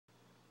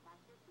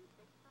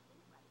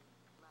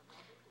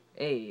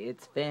Hey,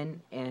 it's Finn,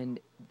 and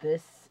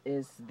this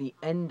is the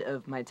end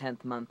of my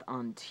 10th month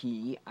on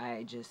T.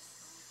 I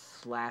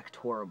just slacked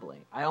horribly.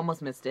 I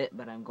almost missed it,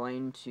 but I'm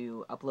going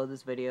to upload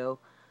this video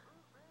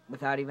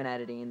without even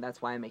editing.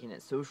 That's why I'm making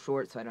it so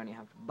short so I don't even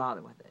have to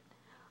bother with it.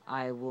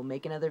 I will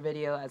make another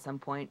video at some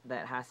point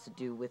that has to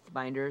do with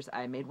binders.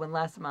 I made one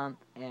last month,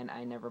 and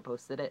I never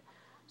posted it,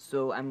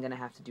 so I'm going to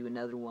have to do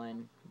another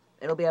one.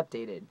 It'll be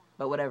updated,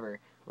 but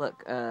whatever.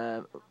 Look,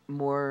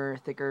 more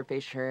thicker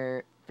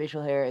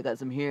facial hair. I got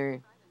some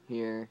here.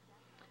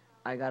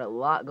 I got a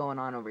lot going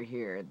on over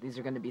here. These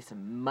are going to be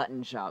some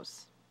mutton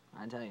chops.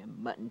 I tell you,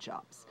 mutton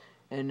chops.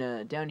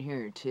 And down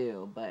here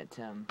too, but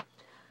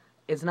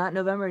it's not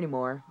November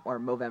anymore, or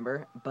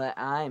Movember, but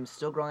I'm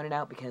still growing it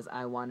out because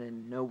I want to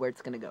know where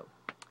it's going to go.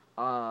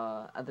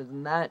 Other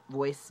than that,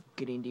 voice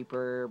getting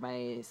deeper.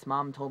 My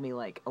mom told me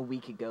like a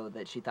week ago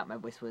that she thought my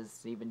voice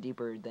was even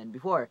deeper than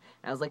before.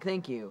 And I was like,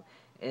 thank you.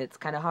 It's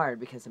kind of hard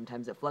because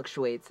sometimes it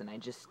fluctuates and I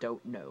just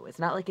don't know. It's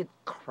not like it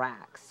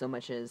cracks so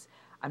much as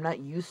I'm not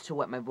used to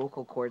what my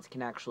vocal cords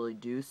can actually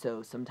do.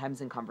 So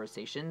sometimes in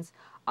conversations,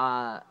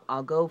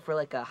 I'll go for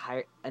like a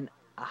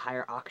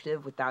higher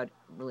octave without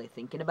really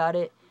thinking about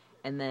it.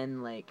 And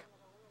then like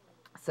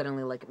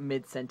suddenly like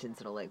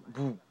mid-sentence it'll like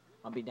boom.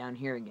 I'll be down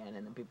here again,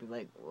 and then people be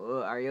like,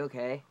 whoa, are you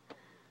okay?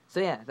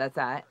 So yeah, that's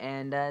that,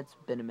 and it's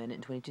been a minute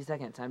and 22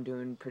 seconds. I'm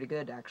doing pretty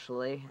good,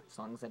 actually, as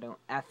long as I don't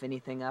F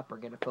anything up or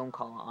get a phone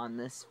call on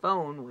this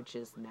phone, which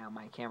is now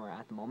my camera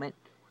at the moment.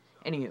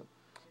 Anywho,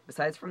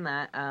 besides from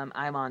that,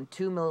 I'm on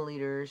 2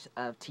 milliliters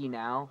of tea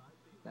now.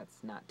 That's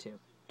not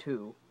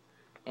 2.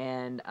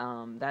 And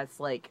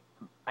that's like,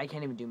 I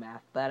can't even do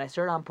math, but I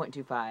started on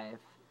 0.25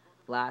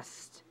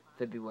 last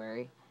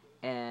February,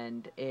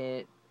 and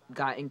it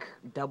got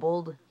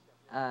doubled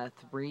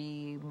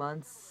 3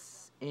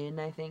 months in,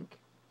 I think.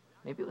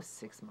 Maybe it was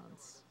 6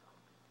 months.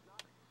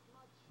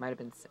 Might have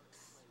been 6.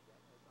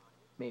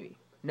 Maybe.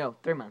 No,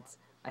 3 months,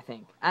 I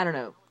think. I don't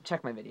know.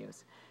 Check my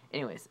videos.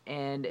 Anyways,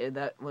 and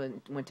that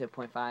went to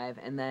 0.5,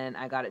 and then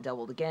I got it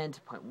doubled again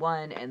to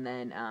 0.1, and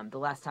then the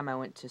last time I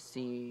went to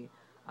see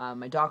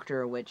my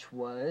doctor, which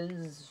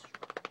was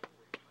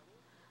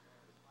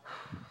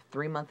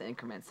 3-month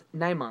increments,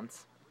 9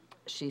 months,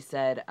 she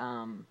said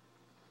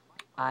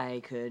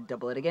I could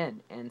double it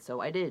again, and so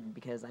I did,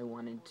 because I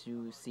wanted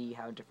to see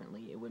how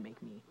differently it would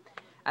make me.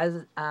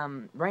 As,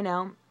 right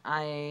now,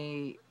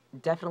 I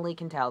definitely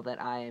can tell that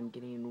I am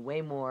getting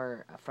way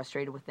more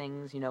frustrated with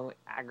things,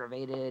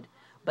 aggravated,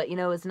 but,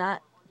 it's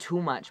not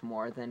too much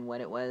more than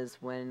what it was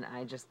when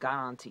I just got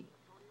on T.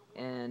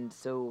 And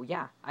so,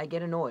 yeah, I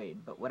get annoyed,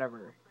 but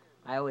whatever.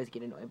 I always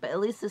get annoyed, but at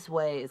least this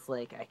way, it's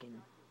like I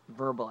can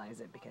verbalize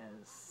it,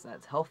 because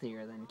that's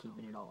healthier than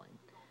keeping it all in.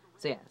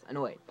 So, yeah,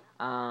 annoyed.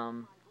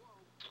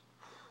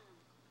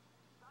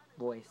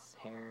 Voice,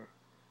 hair,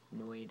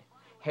 annoyed.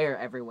 Hair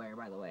everywhere,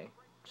 by the way.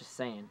 Just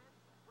saying.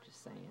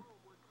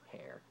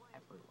 Hair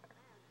everywhere.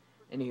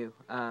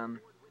 Anywho,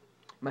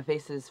 my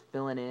face is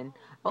filling in.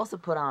 I've also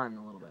put on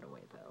a little bit of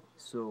weight, though.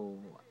 So,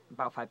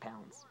 about 5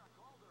 pounds.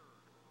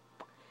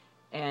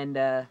 And,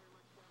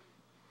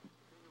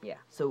 yeah.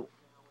 So,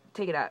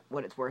 take it at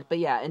what it's worth. But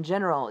yeah, in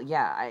general,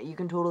 yeah, you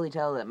can totally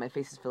tell that my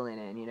face is filling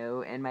in,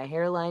 and my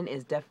hairline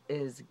is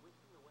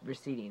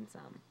receding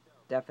some.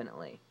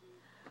 Definitely.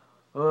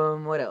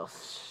 What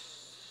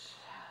else?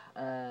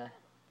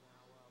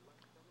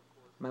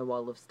 My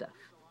wall of stuff.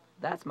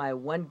 That's my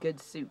one good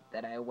suit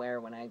that I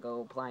wear when I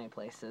go applying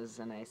places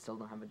and I still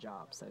don't have a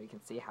job, so you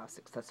can see how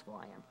successful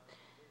I am.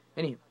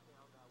 Anywho,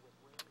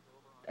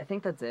 I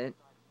think that's it.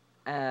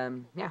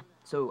 Yeah,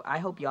 so I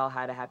hope y'all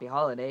had a happy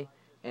holiday,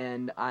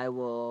 and I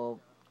will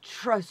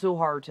try so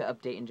hard to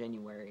update in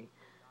January.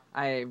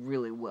 I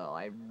really will.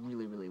 I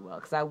really, really will.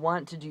 Because I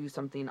want to do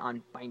something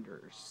on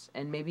binders.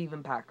 And maybe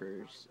even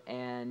packers.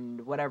 And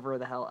whatever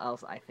the hell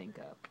else I think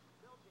of.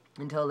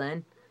 Until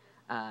then,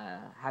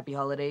 happy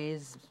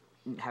holidays.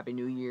 Happy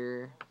New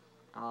Year.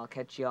 I'll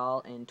catch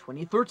y'all in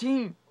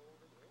 2013.